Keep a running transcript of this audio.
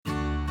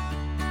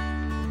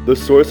The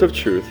Source of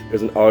Truth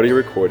is an audio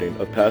recording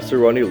of Pastor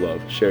Ronnie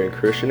Love sharing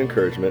Christian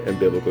encouragement and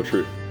biblical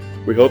truth.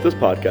 We hope this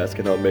podcast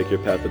can help make your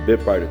path a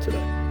bit brighter today.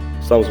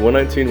 Psalms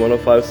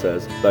 119:105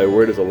 says, "Thy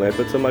word is a lamp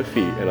unto my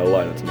feet and a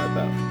light unto my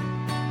path."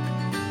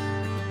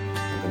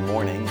 Good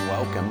morning.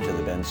 Welcome to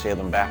the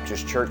Bensalem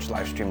Baptist Church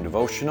Livestream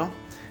Devotional,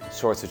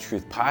 Source of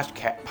Truth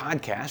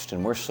podcast,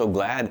 and we're so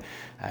glad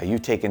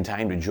you've taken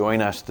time to join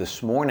us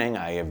this morning.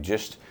 I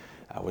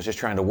was just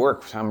trying to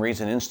work. For some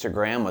reason,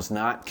 Instagram was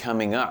not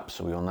coming up,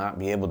 so we will not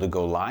be able to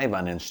go live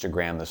on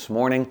Instagram this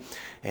morning.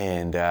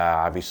 And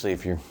obviously,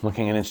 if you're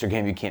looking at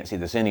Instagram, you can't see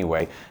this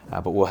anyway,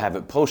 but we'll have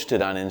it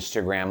posted on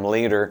Instagram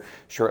later,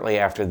 shortly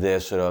after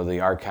this. So the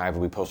archive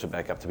will be posted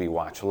back up to be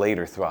watched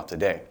later throughout the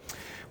day.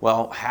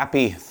 Well,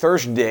 happy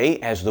Thursday,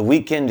 as the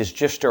weekend is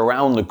just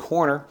around the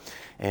corner.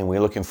 And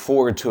we're looking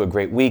forward to a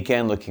great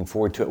weekend, looking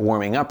forward to it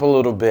warming up a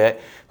little bit.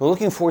 We're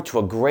looking forward to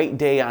a great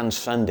day on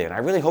Sunday, and I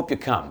really hope you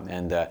come.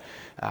 And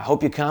I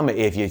hope you come.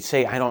 If you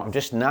say, I'm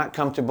just not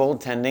comfortable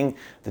attending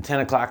the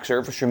 10 o'clock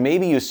service, or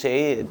maybe you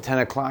say at 10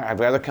 o'clock, I'd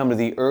rather come to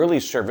the early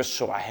service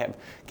so I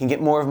can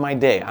get more of my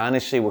day.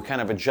 Honestly, we're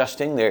kind of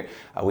adjusting there.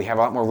 We have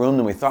a lot more room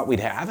than we thought we'd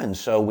have, and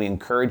so we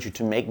encourage you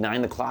to make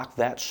 9 o'clock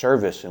that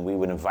service, and we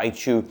would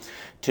invite you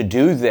to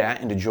do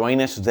that and to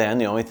join us then.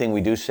 The only thing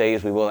we do say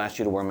is we will ask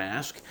you to wear a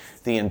mask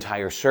the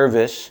entire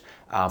service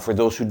for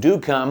those who do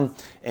come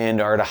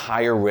and are at a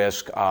higher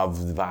risk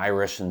of the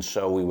virus, and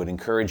so we would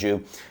encourage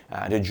you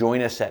to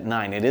join us at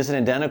 9. It is an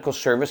identical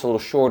service, a little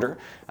shorter.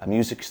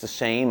 Music's the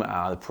same,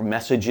 the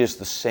message is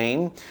the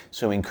same,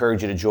 so we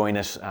encourage you to join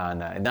us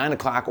on at 9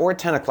 o'clock or at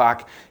 10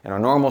 o'clock in our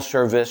normal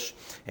service.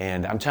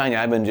 And I'm telling you,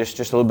 I've been just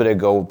a little bit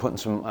ago putting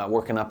some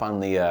working up on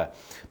the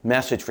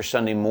message for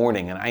Sunday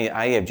morning, and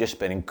I have just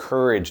been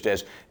encouraged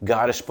as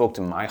God has spoke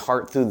to my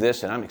heart through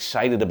this, and I'm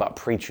excited about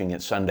preaching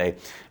it Sunday.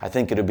 I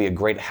think it'll be a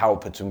great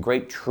help and some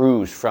great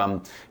truths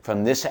from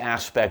this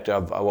aspect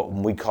of what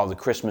we call the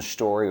Christmas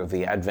story of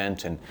the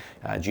Advent and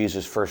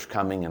Jesus' first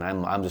coming, and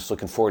I'm just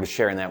looking forward to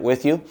sharing that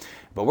with you.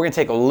 But we're going to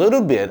take a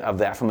little bit of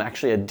that from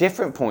actually a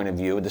different point of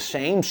view, the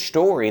same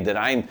story that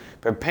I'm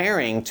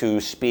preparing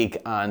to speak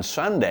on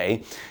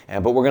Sunday,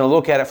 but we're going to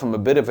look at it from a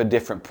bit of a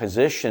different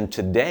position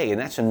today, and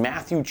that's in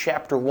Matthew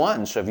chapter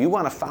 1. So if you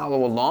want to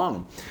follow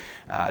along,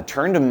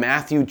 turn to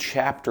Matthew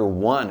chapter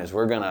 1 as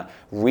we're going to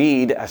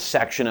read a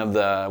section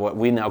of what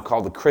we now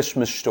call the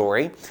Christmas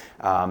story,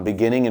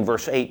 beginning in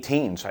verse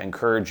 18. So I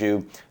encourage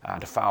you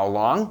to follow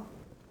along.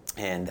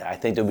 And I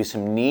think there'll be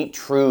some neat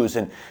truths.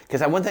 And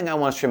because one thing I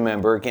want us to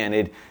remember, again,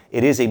 it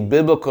is a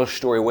biblical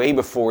story way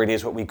before it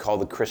is what we call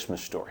the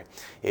Christmas story.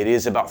 It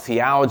is about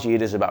theology.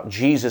 It is about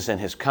Jesus and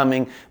his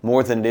coming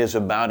more than it is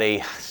about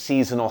a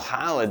seasonal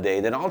holiday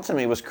that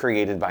ultimately was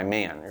created by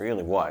man. It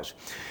really was.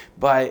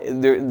 But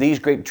these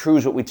great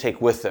truths what we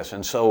take with us.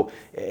 And so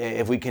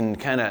if we can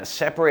kind of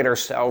separate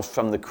ourselves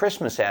from the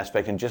Christmas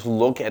aspect and just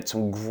look at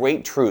some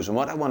great truths. And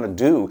what I want to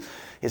do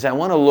is I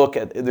want to look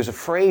at, there's a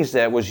phrase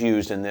that was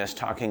used in this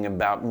talking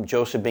about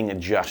Joseph being a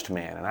just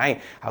man. And I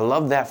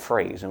love that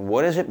phrase. And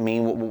what does it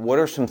mean? What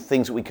are some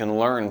things that we can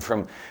learn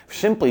from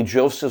simply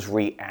Joseph's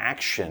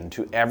reaction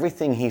to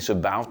everything he's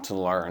about to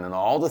learn and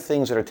all the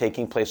things that are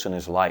taking place in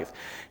his life?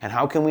 And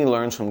how can we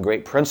learn some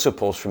great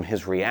principles from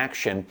his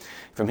reaction,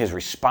 from his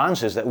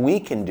responses that we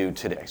can do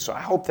today? So I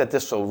hope that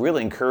this will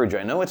really encourage you.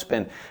 I know it's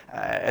been,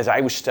 as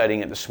I was studying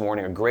it this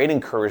morning, a great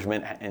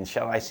encouragement and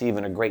shall I say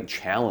even a great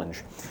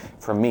challenge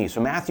for me. So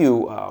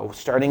Matthew,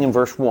 starting in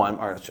verse 1,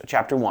 or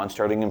chapter 1,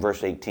 starting in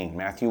verse 18.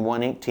 Matthew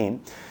 1:18.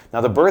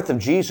 Now the birth of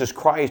Jesus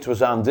Christ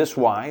was on this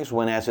wise,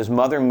 when as his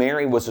mother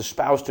Mary was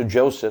espoused to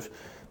Joseph,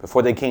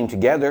 before they came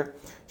together,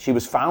 she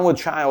was found with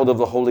child of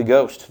the Holy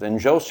Ghost. Then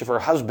Joseph, her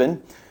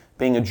husband,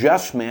 being a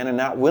just man and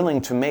not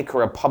willing to make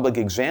her a public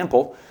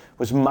example,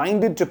 was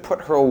minded to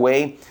put her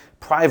away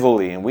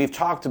privately. And we've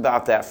talked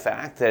about that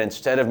fact, that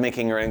instead of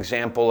making her an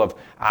example of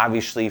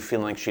obviously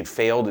feeling like she'd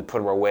failed, to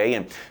put her away.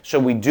 And so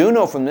we do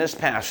know from this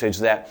passage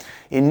that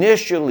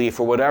initially,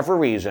 for whatever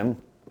reason,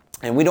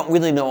 and we don't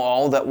really know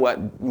all that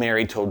what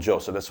Mary told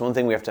Joseph. That's one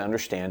thing we have to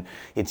understand.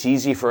 It's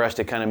easy for us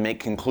to kind of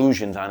make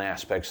conclusions on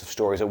aspects of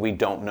stories that we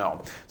don't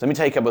know. So let me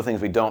tell you a couple of things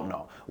we don't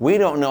know. We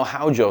don't know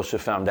how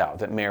Joseph found out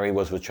that Mary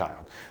was with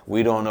child.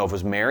 We don't know if it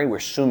was Mary. We're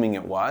assuming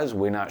it was.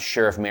 We're not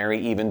sure if Mary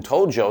even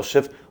told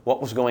Joseph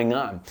what was going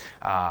on.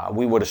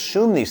 We would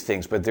assume these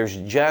things, but there's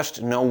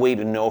just no way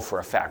to know for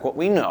a fact. What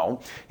we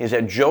know is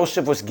that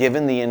Joseph was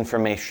given the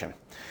information.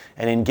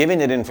 And in giving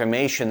that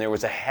information, there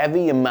was a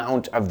heavy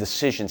amount of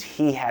decisions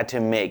he had to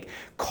make.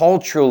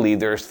 Culturally,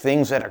 there's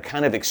things that are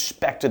kind of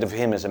expected of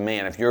him as a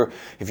man. If you're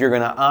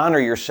going to honor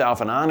yourself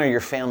and honor your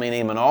family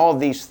name and all of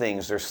these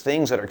things, there's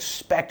things that are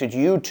expected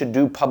you to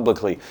do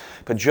publicly.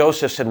 But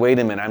Joseph said, wait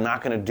a minute, I'm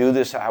not going to do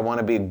this. I want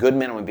to be a good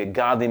man. I want to be a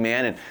godly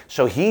man. And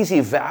so he's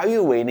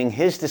evaluating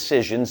his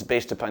decisions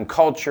based upon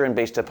culture and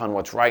based upon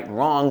what's right and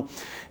wrong.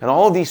 And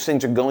all of these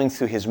things are going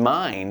through his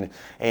mind.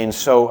 And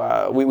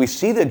so we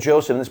see that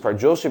Joseph, in this part,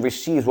 Joseph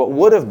receives what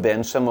would have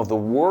been some of the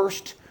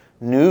worst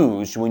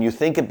news when you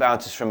think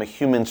about this from a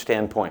human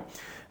standpoint.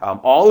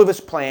 All of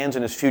his plans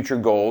and his future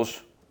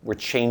goals were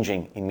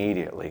changing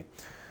immediately.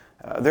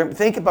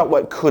 Think about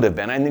what could have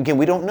been. And again,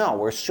 we don't know.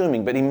 We're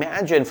assuming. But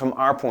imagine from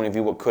our point of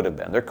view what could have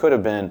been. There could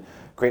have been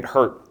great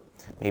hurt,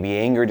 maybe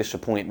anger,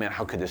 disappointment.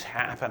 How could this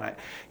happen?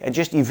 And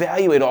just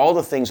evaluate all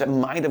the things that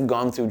might have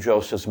gone through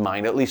Joseph's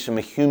mind, at least from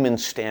a human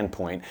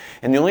standpoint.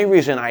 And the only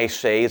reason I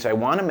say is I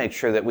want to make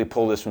sure that we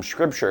pull this from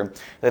Scripture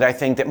that I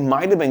think that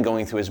might have been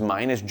going through his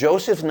mind is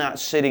Joseph's not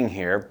sitting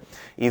here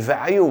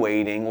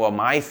evaluating, well,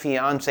 my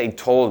fiance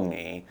told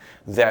me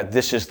that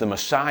this is the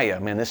Messiah.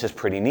 Man, this is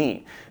pretty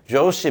neat.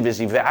 Joseph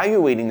is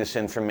evaluating this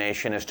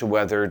information as to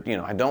whether,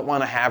 I don't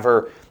want to have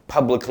her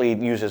publicly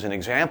used as an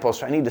example,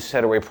 so I need to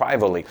set her away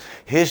privately.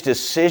 His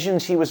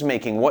decisions he was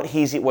making, what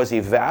he was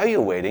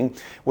evaluating,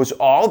 was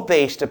all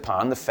based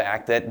upon the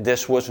fact that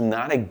this was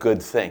not a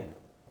good thing.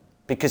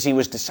 Because he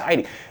was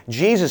deciding.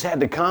 Jesus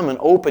had to come and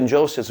open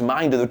Joseph's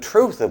mind to the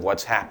truth of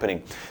what's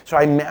happening. So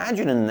I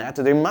imagine in that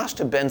there must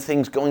have been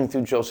things going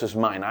through Joseph's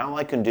mind. All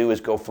I can do is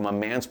go from a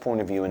man's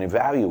point of view and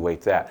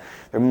evaluate that.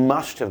 There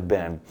must have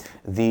been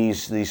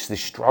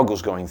these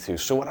struggles going through.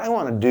 So what I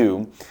want to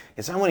do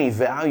is I want to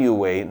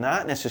evaluate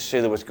not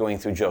necessarily what's going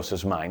through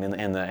Joseph's mind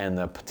and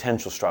the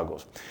potential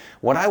struggles.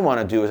 What I want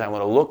to do is I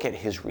want to look at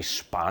his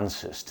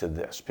responses to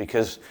this.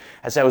 Because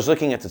as I was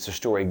looking at this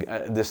story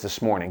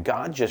this morning,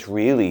 God just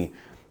really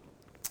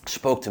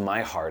spoke to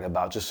my heart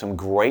about just some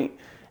great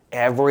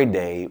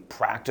everyday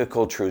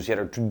practical truths that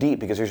are too deep,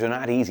 because these are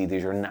not easy,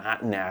 these are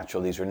not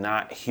natural, these are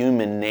not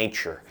human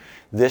nature.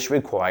 This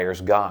requires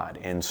God.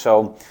 And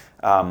so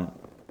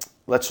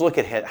let's look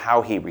at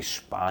how he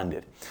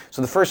responded.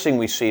 So the first thing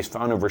we see is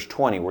found in verse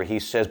 20, where he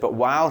says, "But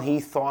while he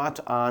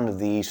thought on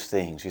these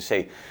things," you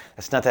say,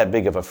 that's not that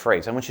big of a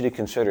phrase. I want you to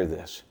consider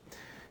this.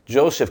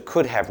 Joseph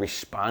could have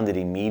responded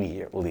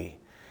immediately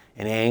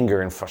in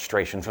anger and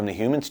frustration. From the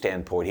human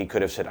standpoint, he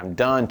could have said, "I'm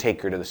done,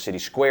 take her to the city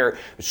square."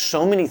 There's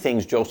so many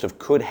things Joseph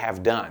could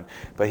have done.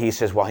 But he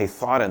says, while he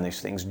thought on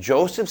these things,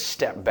 Joseph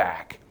stepped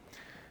back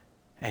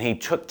and he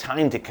took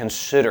time to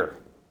consider.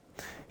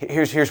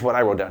 Here's what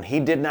I wrote down. He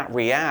did not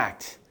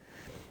react.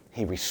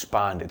 He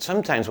responded.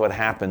 Sometimes what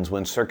happens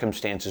when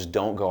circumstances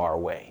don't go our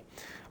way,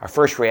 our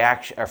first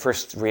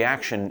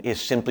reaction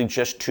is simply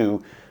just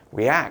to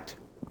react.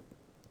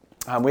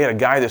 We had a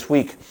guy this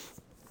week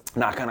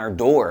knock on our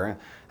door.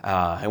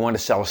 I wanted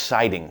to sell a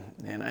siding,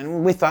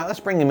 and we thought,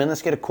 let's bring him in.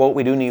 Let's get a quote.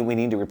 We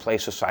need to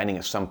replace the siding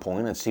at some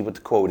point. Let's see what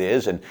the quote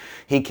is. And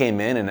he came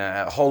in and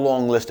a whole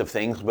long list of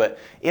things. But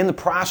in the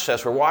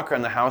process, we're walking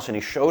around the house, and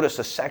he showed us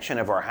a section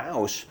of our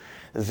house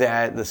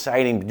that the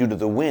siding, due to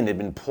the wind, had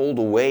been pulled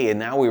away, and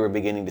now we were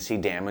beginning to see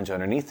damage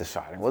underneath the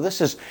siding. Well,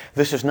 this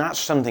is not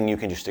something you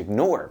can just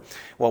ignore.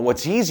 Well,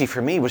 what's easy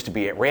for me was to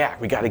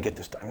react. We got to get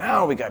this done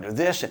now. We got to do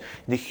this. And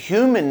the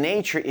human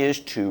nature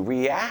is to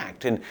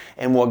react,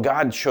 and what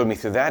God showed me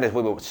through that is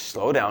we would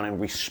slow down and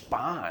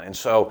respond. And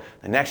so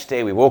the next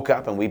day we woke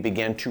up and we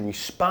began to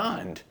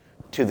respond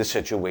to the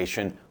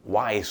situation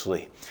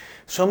wisely.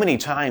 So many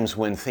times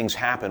when things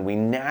happen, we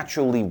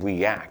naturally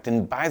react.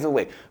 And by the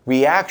way,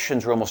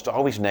 reactions are almost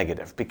always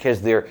negative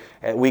because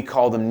we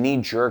call them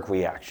knee-jerk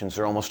reactions.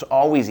 They're almost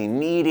always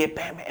immediate,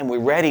 bam, and we're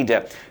ready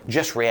to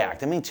just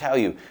react. Let me tell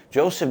you,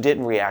 Joseph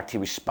didn't react, he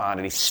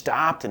responded. He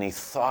stopped and he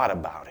thought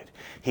about it.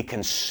 He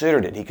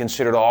considered it. He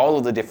considered all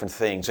of the different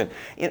things.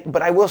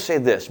 But I will say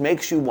this,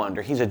 makes you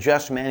wonder. He's a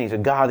just man. He's a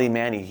godly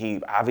man.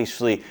 He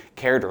obviously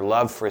cared or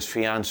loved for his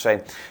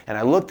fiancée. And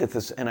I look at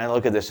this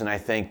and I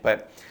think,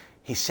 but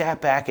he sat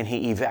back and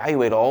he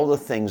evaluated all the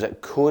things that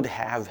could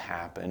have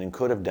happened and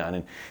could have done,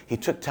 and he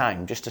took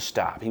time just to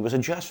stop. He was a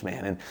just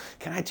man, and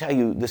can I tell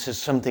you, this is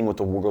something what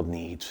the world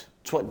needs.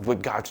 It's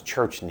what God's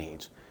church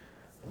needs.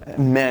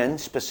 Men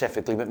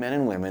specifically, but men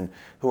and women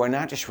who are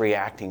not just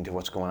reacting to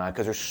what's going on,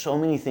 because there's so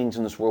many things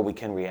in this world we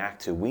can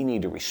react to. We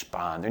need to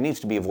respond. There needs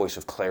to be a voice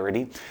of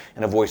clarity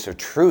and a voice of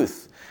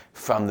truth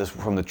from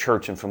the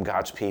church and from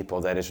God's people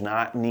that is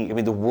not need. I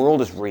mean, the world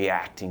is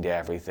reacting to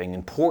everything,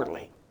 and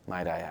poorly,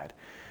 might I add.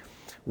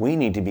 We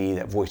need to be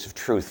that voice of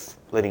truth,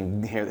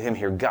 letting him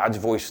hear God's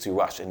voice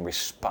through us and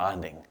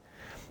responding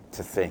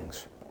to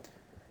things.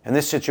 In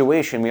this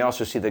situation, we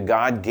also see that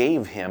God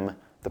gave him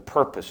the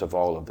purpose of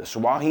all of this. So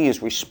while he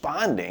is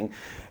responding,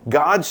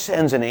 God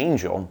sends an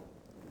angel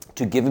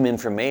to give him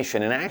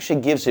information, and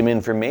actually gives him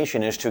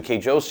information as to, okay,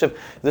 Joseph,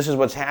 this is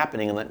what's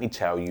happening, and let me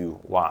tell you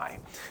why.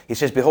 He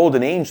says, "Behold,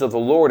 an angel of the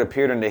Lord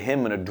appeared unto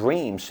him in a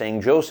dream,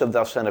 saying, Joseph,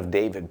 thou son of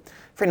David,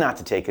 fear not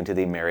to take unto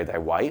thee Mary thy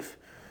wife,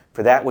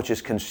 for that which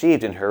is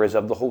conceived in her is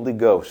of the Holy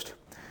Ghost.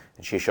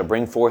 And she shall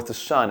bring forth a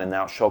son, and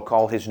thou shalt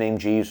call his name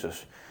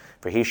Jesus,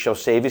 for he shall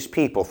save his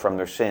people from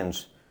their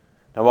sins.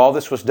 Now all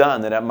this was done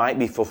that it might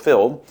be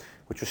fulfilled,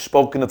 which was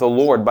spoken of the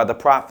Lord by the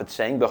prophet,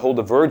 saying, Behold,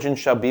 the virgin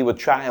shall be with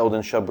child,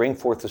 and shall bring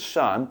forth a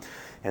son,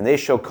 and they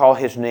shall call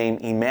his name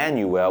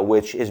Emmanuel,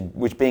 which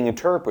being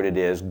interpreted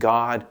is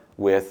God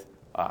with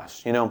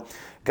us." You know,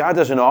 God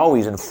doesn't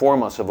always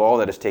inform us of all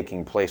that is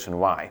taking place and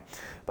why,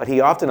 but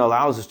he often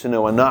allows us to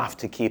know enough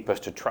to keep us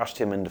to trust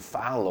him and to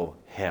follow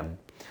him.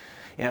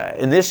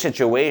 In this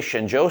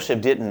situation,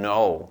 Joseph didn't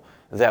know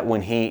that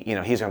when he's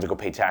going to have to go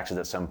pay taxes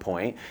at some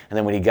point, and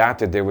then when he got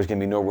there was going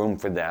to be no room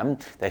for them,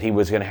 that he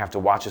was going to have to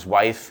watch his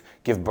wife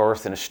give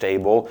birth in a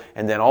stable,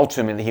 and then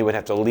ultimately he would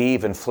have to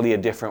leave and flee a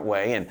different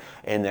way,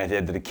 and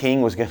that the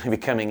king was going to be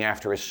coming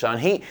after his son.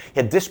 He,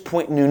 at this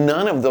point, knew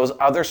none of those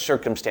other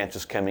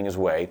circumstances coming his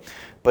way,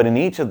 but in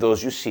each of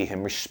those you see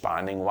him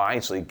responding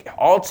wisely.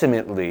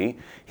 Ultimately,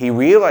 he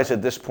realized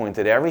at this point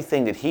that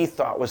everything that he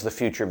thought was the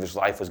future of his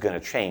life was going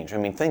to change. I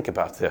mean, think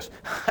about this.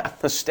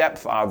 The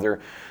stepfather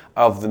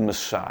of the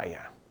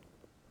Messiah,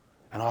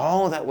 and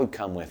all that would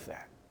come with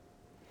that.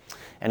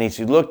 And as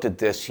he looked at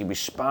this, he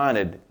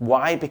responded.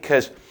 Why?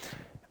 Because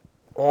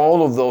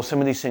some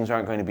of these things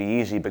aren't going to be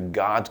easy, but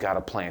God's got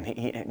a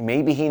plan.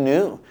 Maybe he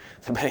knew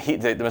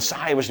the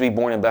Messiah was to be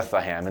born in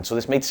Bethlehem, and so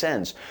this made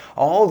sense.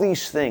 All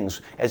these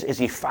things, as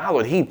he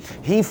followed,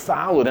 he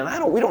followed,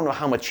 and we don't know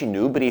how much he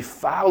knew, but he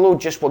followed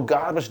just what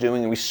God was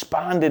doing and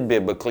responded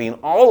biblically, and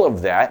all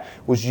of that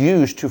was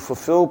used to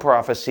fulfill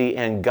prophecy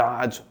and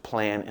God's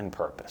plan and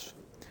purpose.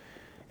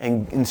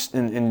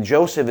 And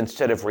Joseph,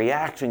 instead of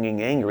reacting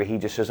and angry, he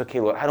just says, okay,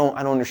 look, I don't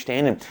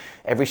understand, and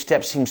every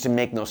step seems to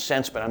make no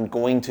sense, but I'm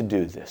going to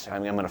do this.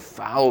 I'm going to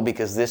follow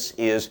because this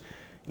is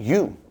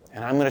you,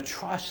 and I'm going to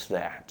trust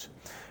that.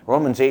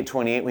 Romans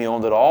 8:28, we know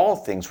that all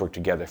things work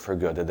together for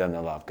good to them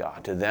that love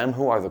God, to them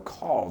who are the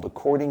called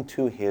according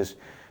to his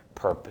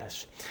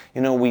purpose.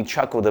 We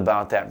chuckled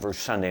about that verse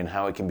Sunday and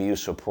how it can be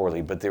used so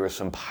poorly, but there is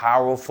some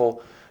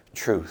powerful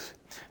truth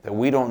that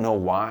we don't know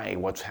why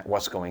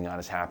what's going on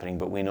is happening,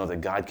 but we know that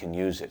God can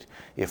use it.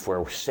 If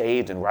we're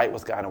saved and right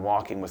with God and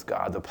walking with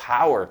God, the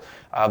power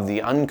of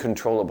the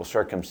uncontrollable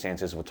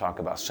circumstances we'll talk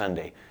about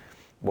Sunday,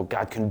 what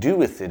God can do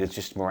with it is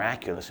just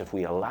miraculous if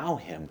we allow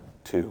him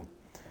to.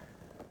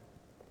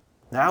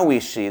 Now we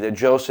see that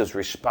Joseph's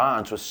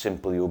response was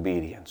simply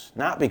obedience.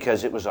 Not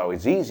because it was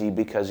always easy,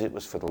 because it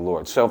was for the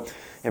Lord. So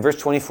in verse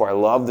 24, I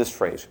love this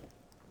phrase.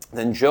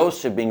 Then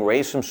Joseph, being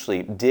raised from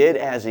sleep, did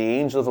as the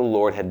angel of the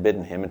Lord had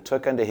bidden him, and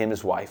took unto him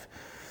his wife,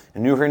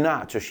 and knew her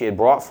not till she had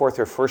brought forth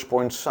her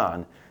firstborn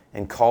son,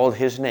 and called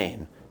his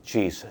name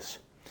Jesus.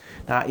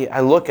 Now, I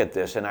look at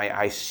this, and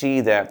I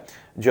see that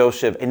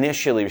Joseph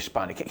initially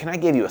responded. Can I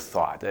give you a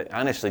thought?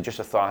 Honestly, just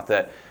a thought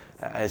that,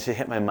 as it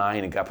hit my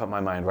mind, and got put in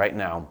my mind right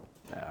now,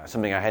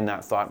 something I had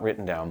not thought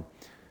written down.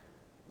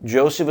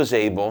 Joseph was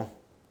able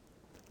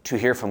to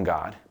hear from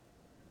God,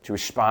 to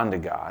respond to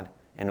God,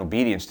 in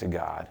obedience to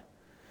God,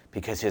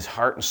 because his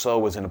heart and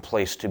soul was in a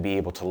place to be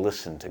able to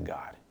listen to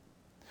God.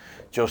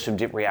 Joseph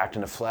didn't react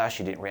in the flesh.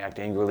 He didn't react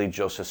angrily.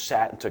 Joseph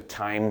sat and took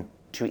time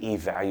to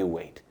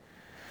evaluate.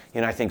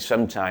 I think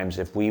sometimes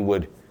if we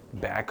would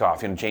back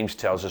off, James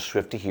tells us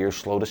swift to hear,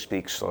 slow to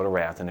speak, slow to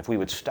wrath, and if we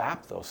would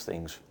stop those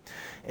things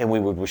and we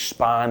would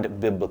respond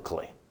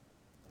biblically,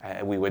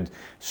 we would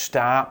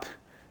stop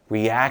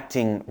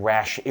reacting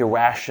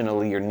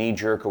irrationally or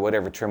knee-jerk or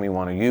whatever term you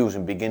want to use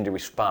and begin to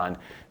respond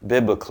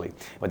biblically.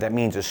 What that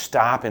means is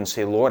stop and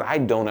say, Lord, I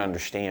don't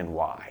understand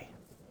why.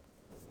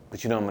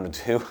 But you know what I'm going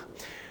to do?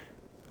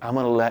 I'm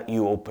going to let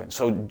you open.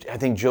 So I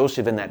think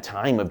Joseph, in that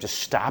time of just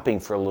stopping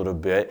for a little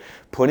bit,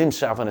 put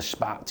himself in a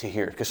spot to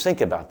hear. Because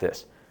think about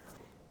this.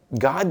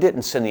 God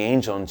didn't send the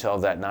angel until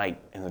that night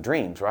in the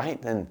dreams,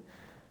 right? And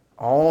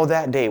all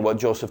that day, what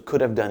Joseph could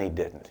have done, he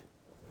didn't.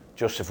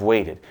 Joseph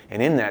waited. And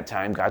in that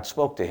time, God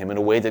spoke to him in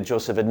a way that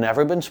Joseph had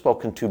never been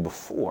spoken to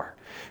before,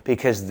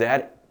 because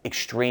that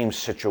extreme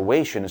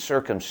situation and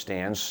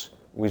circumstance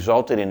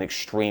resulted in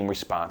extreme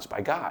response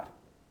by God.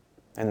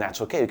 And that's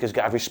okay, because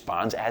God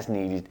responds as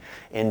needed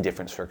in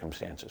different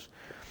circumstances.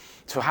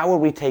 So how would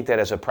we take that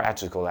as a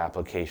practical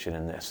application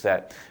in this?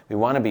 That we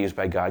want to be used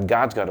by God.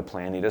 God's got a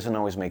plan. He doesn't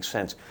always make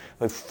sense.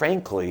 But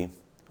frankly,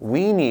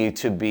 we need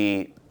to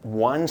be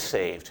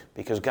saved,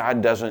 because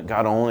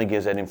God only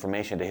gives that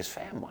information to his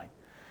family.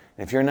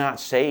 And if you're not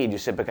saved, you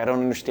say, but I don't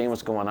understand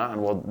what's going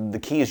on. Well, the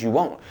key is you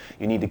won't.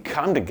 You need to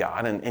come to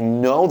God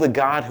and know the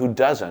God who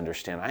does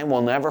understand. I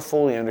will never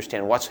fully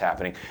understand what's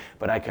happening,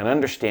 but I can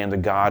understand the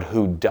God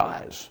who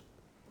does.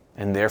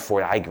 And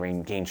therefore, I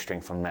gain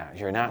strength from that. If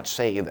you're not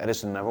saved, that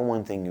is the number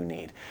one thing you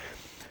need.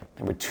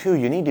 Number two,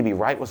 you need to be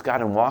right with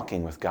God and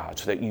walking with God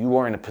so that you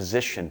are in a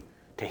position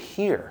to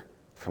hear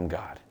from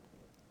God.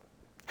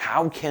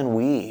 How can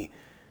we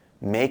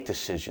make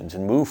decisions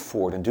and move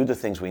forward and do the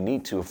things we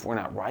need to if we're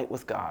not right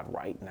with God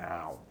right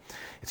now?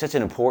 It's such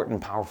an important,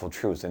 powerful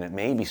truth, and it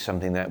may be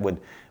something that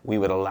we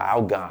would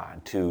allow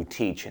God to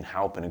teach and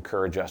help and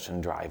encourage us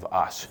and drive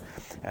us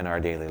in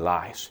our daily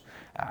lives.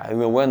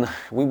 When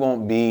we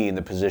won't be in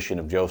the position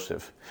of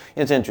Joseph.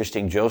 It's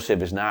interesting,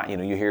 Joseph is not,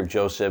 you hear of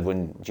Joseph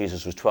when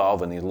Jesus was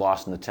 12 and he's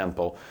lost in the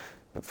temple,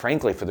 but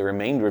frankly, for the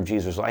remainder of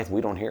Jesus' life,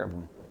 we don't hear of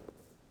him.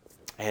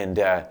 And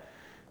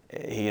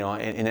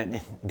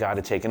God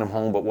had taken him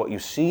home, but what you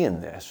see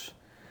in this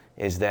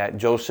is that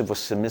Joseph was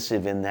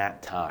submissive in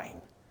that time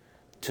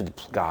to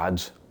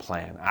God's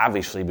plan.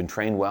 Obviously, he'd been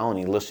trained well, and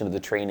he listened to the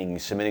training, he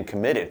submitted and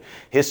committed.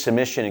 His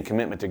submission and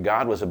commitment to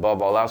God was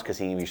above all else because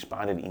he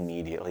responded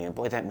immediately. And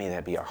boy, may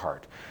that be our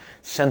heart.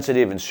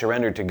 Sensitive and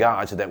surrendered to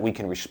God so that we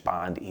can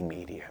respond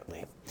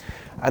immediately.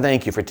 I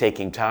thank you for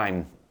taking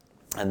time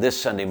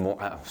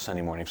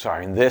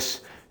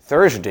this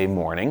Thursday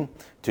morning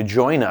to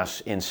join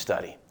us in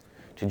study,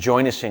 to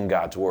join us in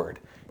God's Word.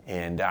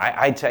 And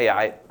I tell you,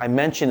 I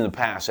mentioned in the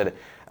past that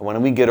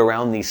when we get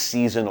around these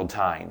seasonal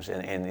times,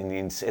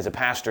 and as a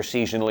pastor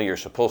seasonally, you're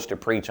supposed to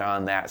preach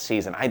on that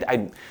season.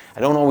 I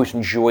don't always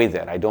enjoy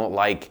that. I don't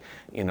like,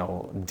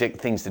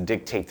 things to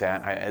dictate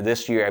that.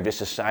 This year I've just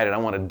decided I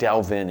want to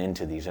delve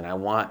into these, and I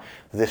want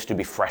this to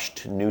be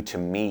fresh, new to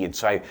me. And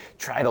so I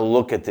try to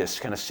look at this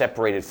kind of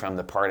separated from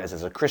the part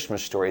as a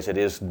Christmas story as it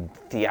is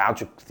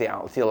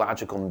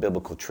theological and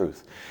biblical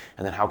truth.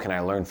 And then how can I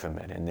learn from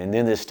it? And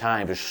in this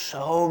time, there's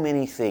so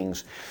many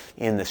things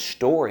in the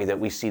story that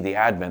we see the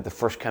Advent, the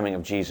first coming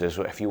of Jesus,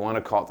 if you want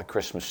to call it the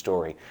Christmas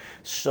story.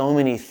 So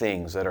many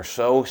things that are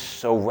so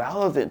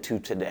relevant to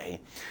today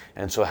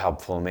and so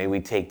helpful. May we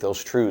take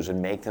those truths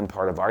and make them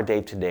part of our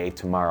day today,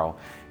 tomorrow,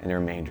 and the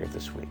remainder of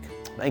this week.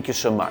 Thank you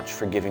so much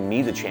for giving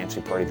me the chance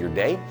to be part of your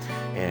day.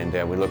 And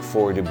we look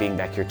forward to being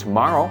back here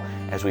tomorrow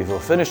as we will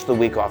finish the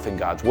week off in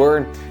God's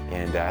Word.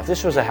 And if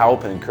this was a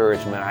help and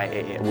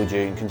encouragement, would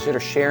you consider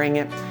sharing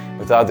it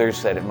with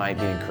others that it might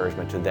be an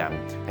encouragement to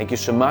them? Thank you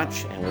so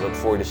much, and we look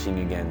forward to seeing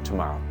you again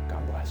tomorrow. God